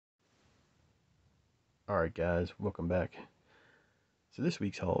Alright guys, welcome back. So this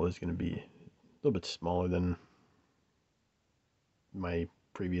week's haul is going to be a little bit smaller than my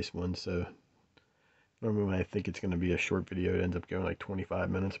previous one, so normally when I think it's going to be a short video it ends up going like 25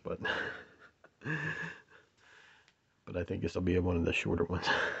 minutes, but I think this will be one of the shorter ones.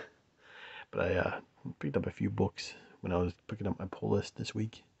 But I picked up a few books when I was picking up my pull list this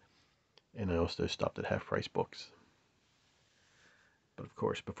week, and I also stopped at half price books. But of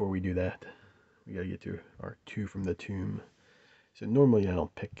course, before we do that, we gotta get to our two from the tomb. So normally I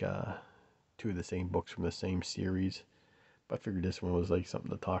don't pick two of the same books from the same series, but I figured this one was like something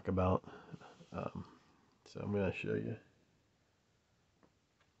to talk about. So I'm gonna show you.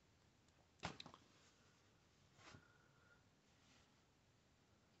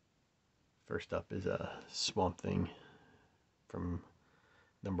 First up is Swamp Thing from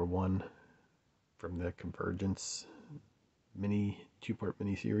 #1 from the Convergence two-part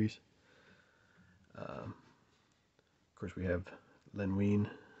mini series. Of course, we have Len Wein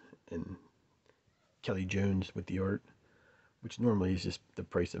and Kelly Jones with the art, which normally is just the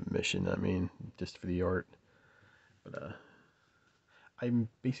price of admission. I mean, just for the art. But I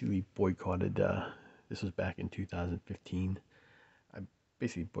basically boycotted. This was back in 2015. I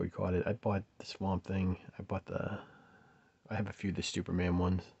basically boycotted. I bought the Swamp Thing. I have a few of the Superman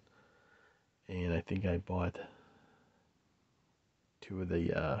ones, and I think I bought two of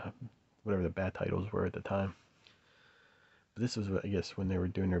the whatever the bad titles were at the time. But this was, I guess, when they were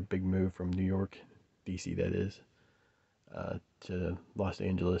doing their big move from New York, DC that is, to Los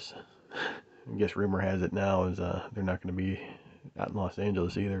Angeles. I guess rumor has it now is they're not going to be out in Los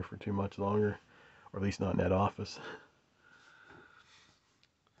Angeles either for too much longer, or at least not in that office.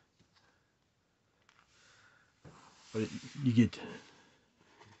 But you get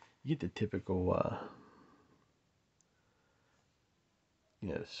the typical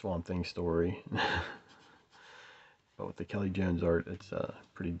Swamp Thing story. But with the Kelly Jones art, it's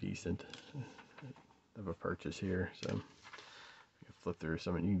pretty decent of a purchase here. So you can flip through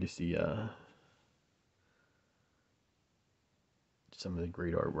some, and you can just see some of the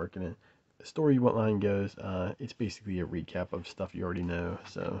great artwork in it. The story, what line goes, it's basically a recap of stuff you already know.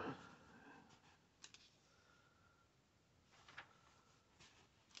 So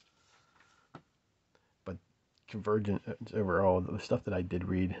but Convergent overall, the stuff that I did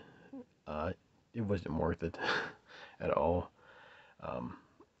read, it wasn't worth it at all.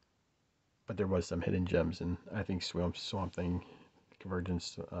 But there was some hidden gems, and I think Swamp Thing,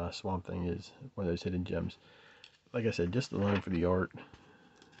 Convergence Swamp Thing is one of those hidden gems. Like I said, just alone for the art.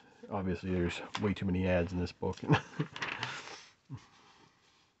 Obviously, there's way too many ads in this book.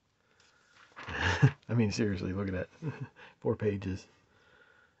 I mean, seriously, look at that. 4 pages.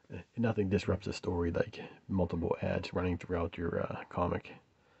 Nothing disrupts the story like multiple ads running throughout your comic.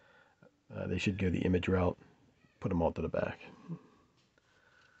 They should go the image route, put them all to the back.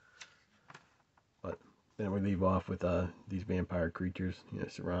 But then we leave off with these vampire creatures,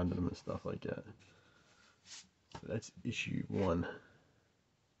 surrounding them and stuff like that. So that's issue 1.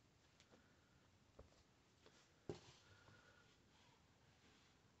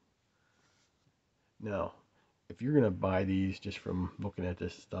 Now, if you're going to buy these just from looking at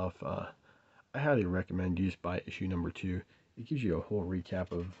this stuff, I highly recommend you just buy issue number 2. It gives you a whole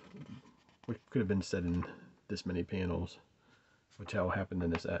recap of what could have been said in this many panels, which how happened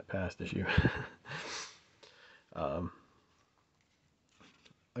in this past issue.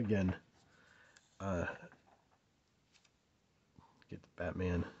 Again, get the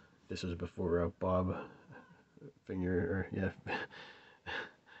Batman. This was before Bob Finger, or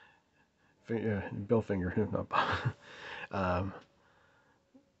Bill Finger, not Bob.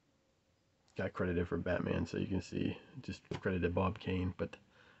 Got credited for Batman, so you can see just credited Bob Kane. But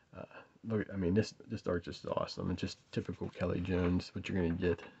look, I mean, this art just is awesome. It's just typical Kelly Jones, what you're gonna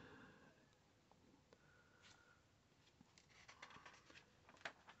get.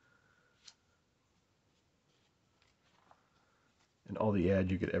 And all the ads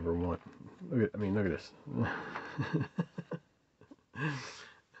you could ever want. Look at this.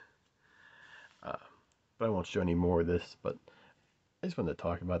 But I won't show any more of this. But I just wanted to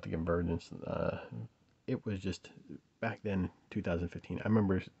talk about the Convergence. It was just back then, 2015. I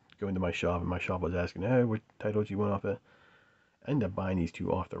remember going to my shop, and my shop was asking, "Hey, what titles you want off it?" I ended up buying these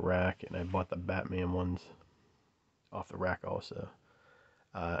 2 off the rack, and I bought the Batman ones off the rack also.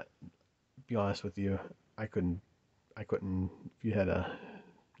 Be honest with you, I couldn't. If you had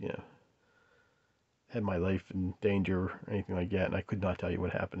had my life in danger or anything like that, and I could not tell you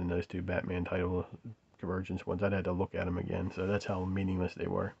what happened in those 2 Batman title Convergence ones. I'd had to look at them again, so that's how meaningless they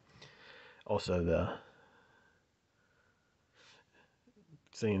were. Also,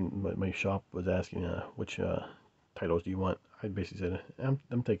 saying my shop was asking which titles do you want. I basically said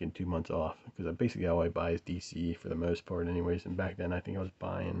I'm taking 2 months off because basically all I buy is DC for the most part, anyways. And back then I think I was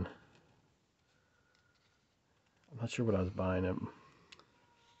buying. I'm not sure what I was buying.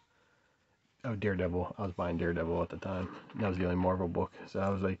 Oh, Daredevil. I was buying Daredevil at the time. That was the only Marvel book, so I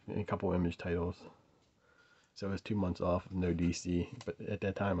was like in a couple Image titles. So it was 2 months off of no DC. But at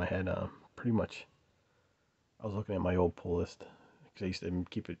that time I had pretty much. I was looking at my old pull list because I used to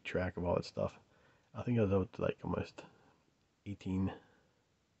keep a track of all that stuff. I think I was up to like almost 18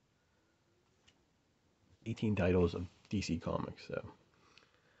 titles of DC Comics. So,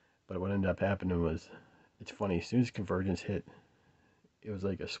 but what ended up happening was, it's funny. As soon as Convergence hit, it was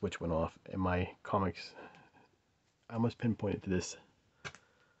like a switch went off, and my comics. I almost pinpointed to this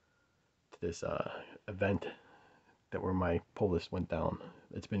event that where my pull list went down.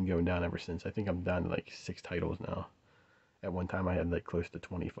 It's been going down ever since. I think I'm down to like 6 titles now. At one time, I had like close to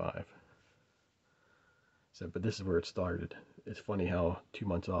 25. So, but this is where it started. It's funny how 2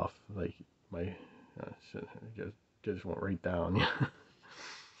 months off, like my just went right down.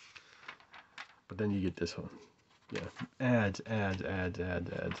 But then you get this one, yeah, ads.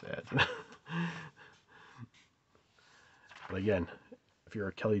 But again, if you're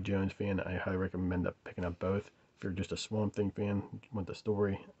a Kelly Jones fan, I highly recommend picking up both. If you're just a Swamp Thing fan, want the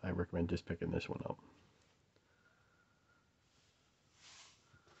story, I recommend just picking this one up.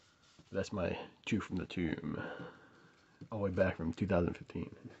 That's my Chew from the Tomb, all the way back from 2015.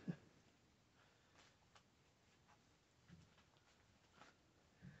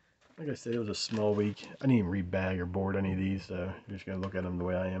 Like I said, it was a small week. I didn't even read bag or board any of these, so you're just gonna look at them the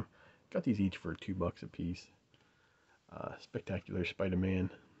way I am. Got these each for $2 a piece. Spectacular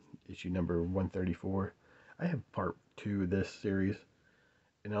Spider-Man, issue number 134. I have part 2 of this series,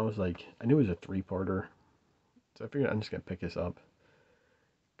 and I was like, I knew it was a 3-parter, so I figured I'm just gonna pick this up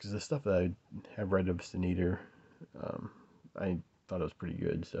because the stuff that I have read of Sin Eater, I thought it was pretty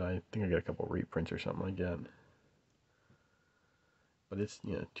good. So I think I got a couple reprints or something like that. But it's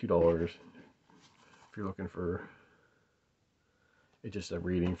 $2 if you're looking for. It's just a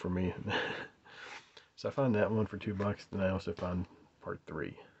reading for me. So I found that one for $2. Then I also found part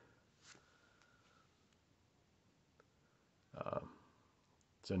 3.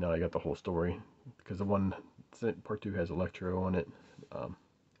 So now I got the whole story because the one part 2 has Electro on it.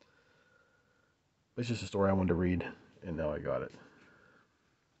 It's just a story I wanted to read, and now I got it.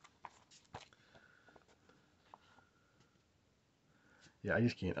 Yeah, I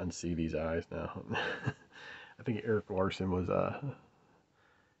just can't unsee these eyes now. I think Eric Larson was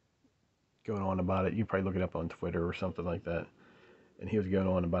going on about it. You probably look it up on Twitter or something like that. And he was going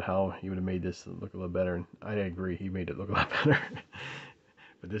on about how he would have made this look a little better. And I agree, he made it look a lot better.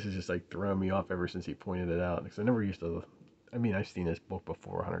 But this is just like throwing me off ever since he pointed it out. Because I never used to. I mean, I've seen this book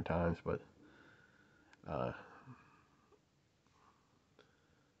before 100 times, but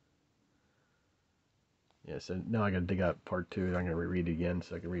yeah. So now I got to dig out part 2, and I'm gonna reread it again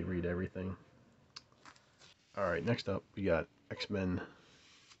so I can reread everything. All right, next up we got X-Men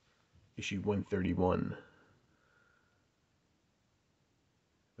issue 131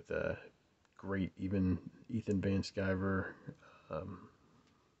 with a great Ethan Van Sciver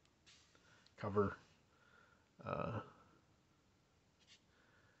cover.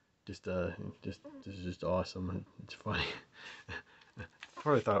 Just this is just awesome. It's funny. I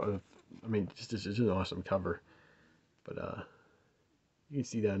probably thought of. I mean, just an awesome cover. But you can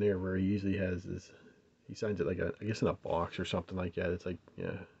see down there where he usually has this. He signs it like I guess in a box or something like that. It's like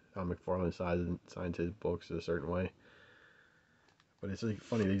how McFarlane signs his books a certain way. But it's like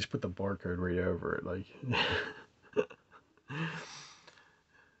funny. They just put the barcode right over it, like.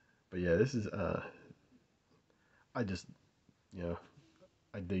 But yeah, this is I just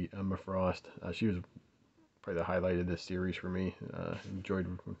I dig Emma Frost. She was probably the highlight of this series for me.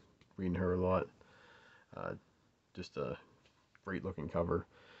 Enjoyed reading her a lot. Just a great looking cover.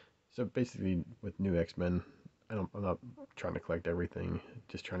 So basically, with new X-Men, I'm not trying to collect everything.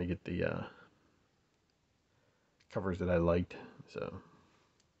 Just trying to get the covers that I liked. So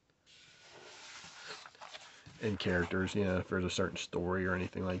and characters, if there's a certain story or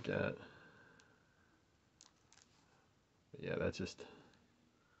anything like that. But yeah, that's just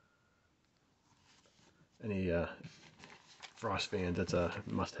any Frost fans. That's a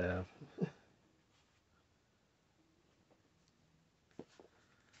must-have.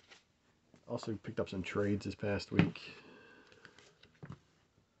 Also picked up some trades this past week.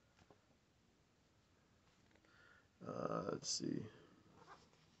 Let's see.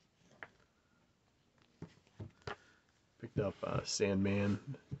 Picked up Sandman,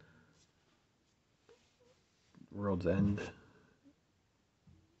 World's End,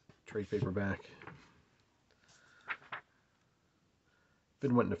 trade paperback.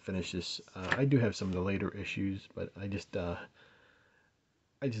 Been wanting to finish this. I do have some of the later issues, but I just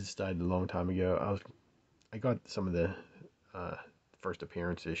decided a long time ago. I got some of the first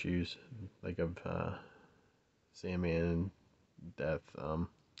appearance issues, like of Sandman, Death, a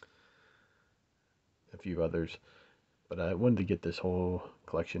few others. But I wanted to get this whole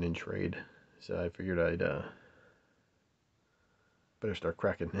collection in trade, so I figured I'd better start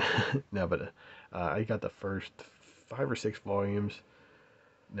cracking now. But I got the first 5 or 6 volumes.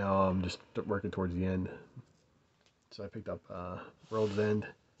 Now I'm just working towards the end. So I picked up World's End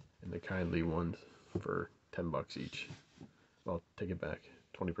and the Kindly ones for $10 each. Well, take it back,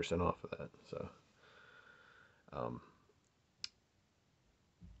 20% off of that. So,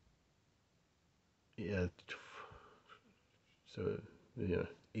 yeah. So yeah,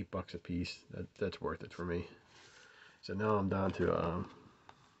 $8 a piece. That's worth it for me. So now I'm down to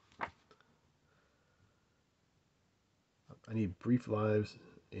I need Brief Lives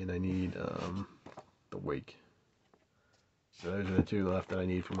and I need The Wake. So those are the 2 left that I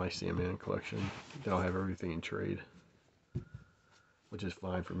need for my Sandman collection. Then I'll have everything in trade, which is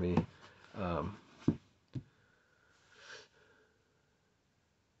fine for me.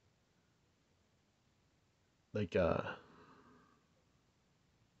 Like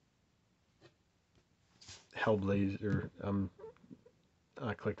Hellblazer, I'm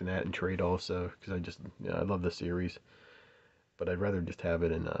collecting that in trade also because I love the series. But I'd rather just have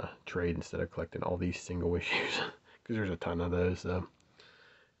it in trade instead of collecting all these single issues because there's a ton of those. So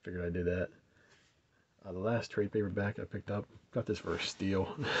figured I'd do that. The last trade paperback I picked up, got this for a steal.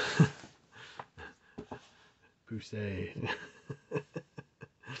 Poussey.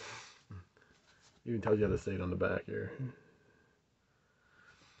 Even tells you how to say it on the back here.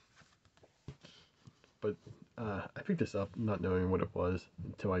 But I picked this up not knowing what it was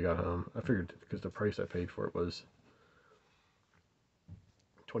until I got home. I figured because the price I paid for it was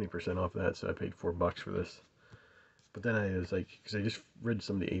 20% off of that, so I paid $4 for this. But then I was like, because I just read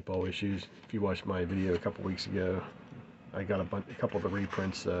some of the 8-ball issues. If you watched my video a couple weeks ago, I got a couple of the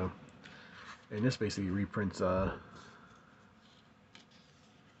reprints. And this basically reprints some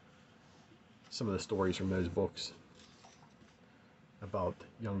of the stories from those books about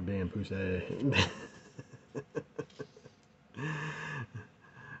young Dan Poussey.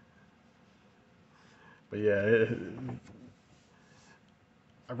 But yeah,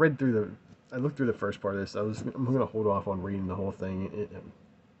 I looked through the first part of this. I'm gonna hold off on reading the whole thing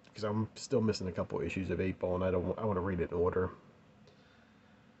because I'm still missing a couple issues of 8-ball, and I want to read it in order.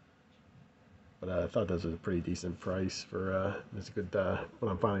 But I thought this was a pretty decent price for this good. When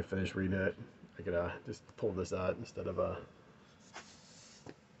I'm finally finished reading it, I could just pull this out instead of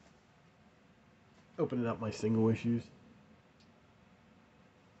opening up my single issues.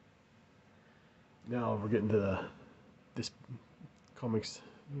 Now we're getting to this comics,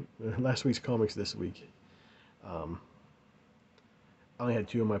 last week's comics this week. I only had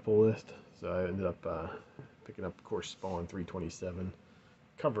 2 on my pull list, so I ended up picking up, of course, Spawn 327.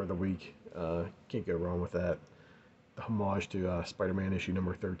 Cover of the week. Can't go wrong with that. The homage to Spider-Man issue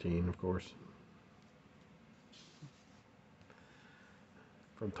number 13, of course.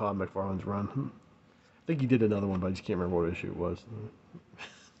 From Todd McFarlane's run. I think he did another one, but I just can't remember what issue it was.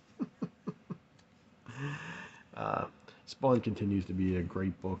 Spawn continues to be a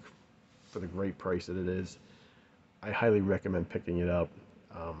great book for the great price that it is. I highly recommend picking it up.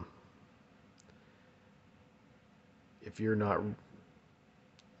 If you're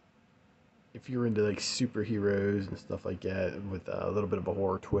into like superheroes and stuff like that with a little bit of a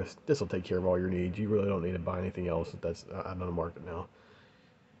horror twist, this will take care of all your needs. You really don't need to buy anything else that's on the market now.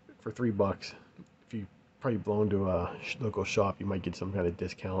 For $3, if you probably belong to a local shop, you might get some kind of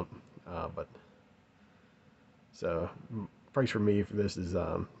discount. But so price for me for this is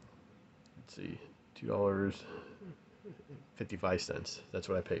let's see, $2.55. That's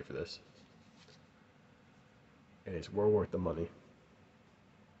what I paid for this, and it's well worth the money.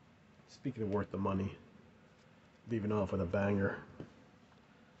 Speaking of worth the money, leaving off with a banger. Of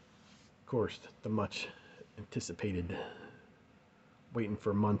course, the much anticipated, waiting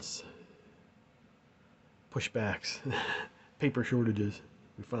for months, pushbacks, paper shortages.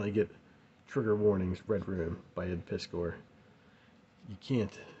 We finally get Trigger Warnings, Red Room by Ed Piskor. You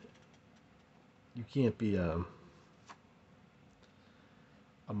can't be a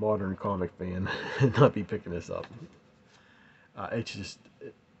modern comic fan and not be picking this up. It's just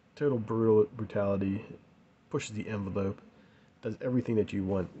total brutality, pushes the envelope, does everything that you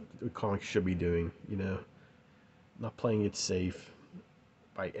want the comics should be doing, not playing it safe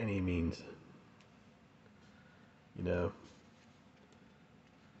by any means,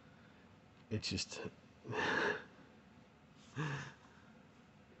 it's just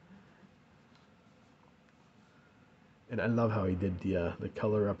and I love how he did the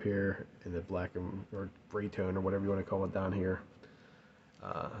color up here and the black or gray tone or whatever you want to call it down here.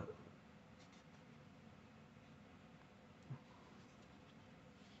 Uh,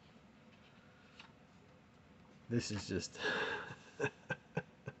 this is just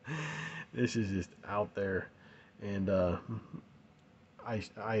this is just out there, and I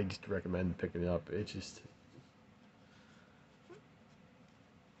just recommend picking it up. It's just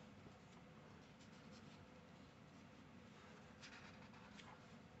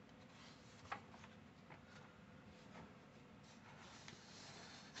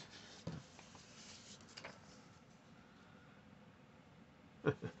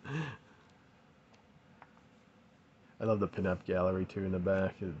I love the pinup gallery too in the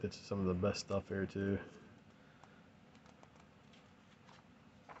back. It's some of the best stuff here too.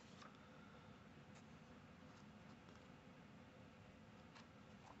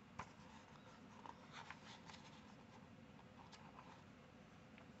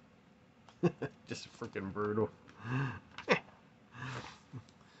 Just freaking brutal.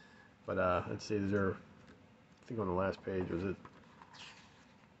 But let's see, is there? I think on the last page was it?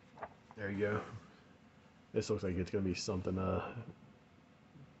 There you go. This looks like it's gonna be something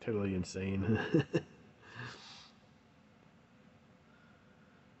totally insane.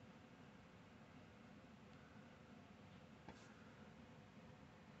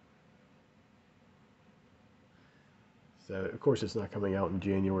 So of course it's not coming out in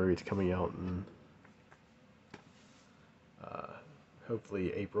January. It's coming out in uh,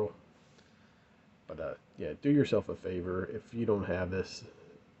 hopefully April. But yeah, do yourself a favor if you don't have this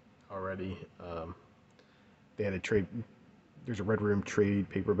already. They had a trade. There's a Red Room trade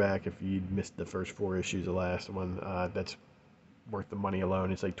paperback. If you missed the first 4 issues, the last one, that's worth the money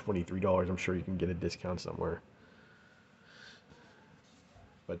alone. It's like $23. I'm sure you can get a discount somewhere.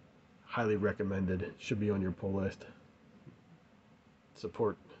 But highly recommended. Should be on your pull list.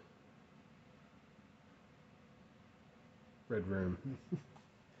 Support Red Room.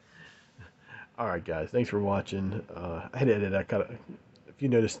 All right, guys. Thanks for watching. I had to edit. If you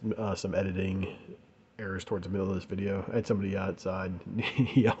noticed some editing errors towards the middle of this video, I had somebody outside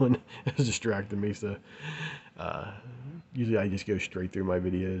yelling. It was distracting me. So usually I just go straight through my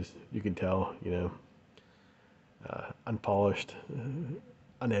videos. You can tell, unpolished,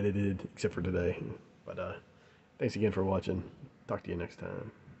 unedited, except for today. But thanks again for watching. Talk to you next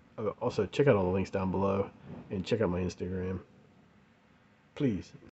time. Oh, also, check out all the links down below and check out my Instagram. Please.